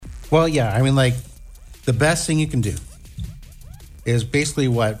Well, yeah, I mean, like, the best thing you can do is basically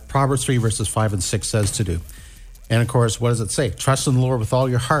what Proverbs 3 verses 5 and 6 says to do. And of course, what does it say? Trust in the Lord with all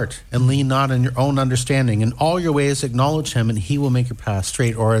your heart and lean not on your own understanding. In all your ways acknowledge him and he will make your path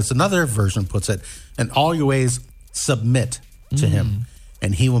straight. Or as another version puts it, in all your ways submit to him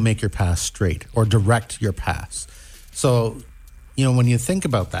and he will make your path straight or direct your paths. So, when you think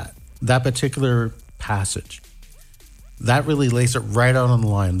about that particular passage, that really lays it right out on the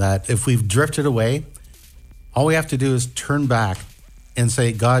line that if we've drifted away, all we have to do is turn back and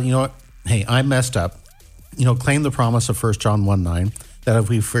say, God, you know what? Hey, I messed up. Claim the promise of 1 John 1:9 that if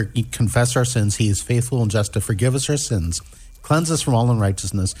we confess our sins, he is faithful and just to forgive us our sins, cleanse us from all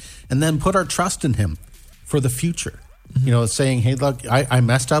unrighteousness, and then put our trust in him for the future. Saying, hey, look, I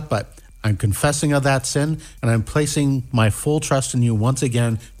messed up, but I'm confessing of that sin, and I'm placing my full trust in you once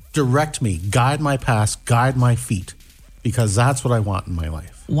again. Direct me, guide my path, guide my feet, because that's what I want in my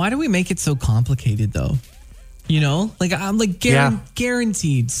life. Why do we make it so complicated, though? I'm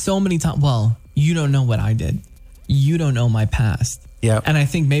guaranteed so many times. Well, you don't know what I did. You don't know my past. Yeah. And I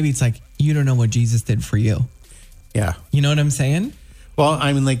think maybe it's like, you don't know what Jesus did for you. Yeah. You know what I'm saying? Well,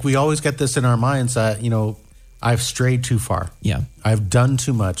 I mean, like, we always get this in our minds that, I've strayed too far. Yeah. I've done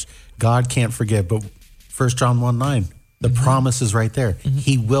too much. God can't forgive. But 1 John 1:9, the promise is right there.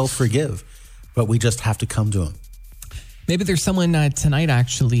 He will forgive, but we just have to come to him. Maybe there's someone tonight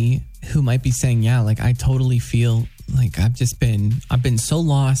actually who might be saying, yeah, like I totally feel like I've been so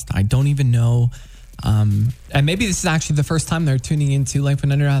lost. I don't even know. And maybe this is actually the first time they're tuning into Life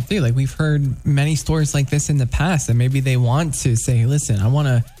and Under Out 3. Like we've heard many stories like this in the past, and maybe they want to say, listen, I want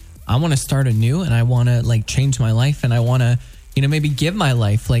to start anew, and I want to like change my life, and I want to, maybe give my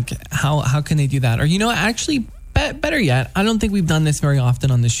life. Like how can they do that? Or, actually better yet, I don't think we've done this very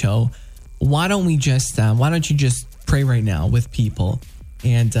often on the show. Why don't you just pray right now with people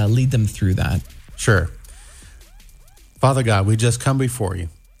and lead them through that? Sure. Father God, we just come before you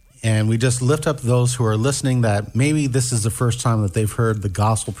and we just lift up those who are listening that maybe this is the first time that they've heard the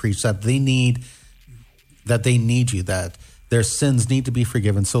gospel preached, that they need you, that their sins need to be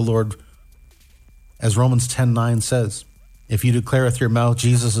forgiven. So Lord, as Romans 10:9 says, if you declare with your mouth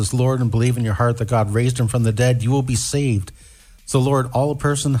Jesus is Lord and believe in your heart that God raised him from the dead, you will be saved. So Lord, all a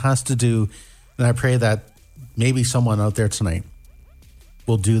person has to do, and I pray that maybe someone out there tonight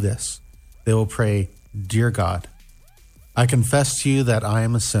will do this. They will pray, dear God, I confess to you that I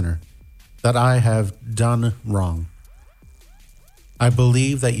am a sinner, that I have done wrong. I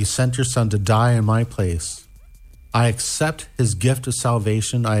believe that you sent your son to die in my place. I accept his gift of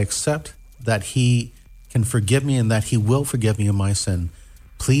salvation. I accept that he can forgive me and that he will forgive me of my sin.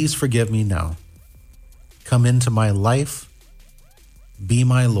 Please forgive me now. Come into my life. Be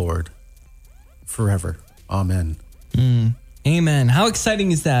my Lord forever. Amen. Amen. How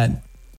exciting is that?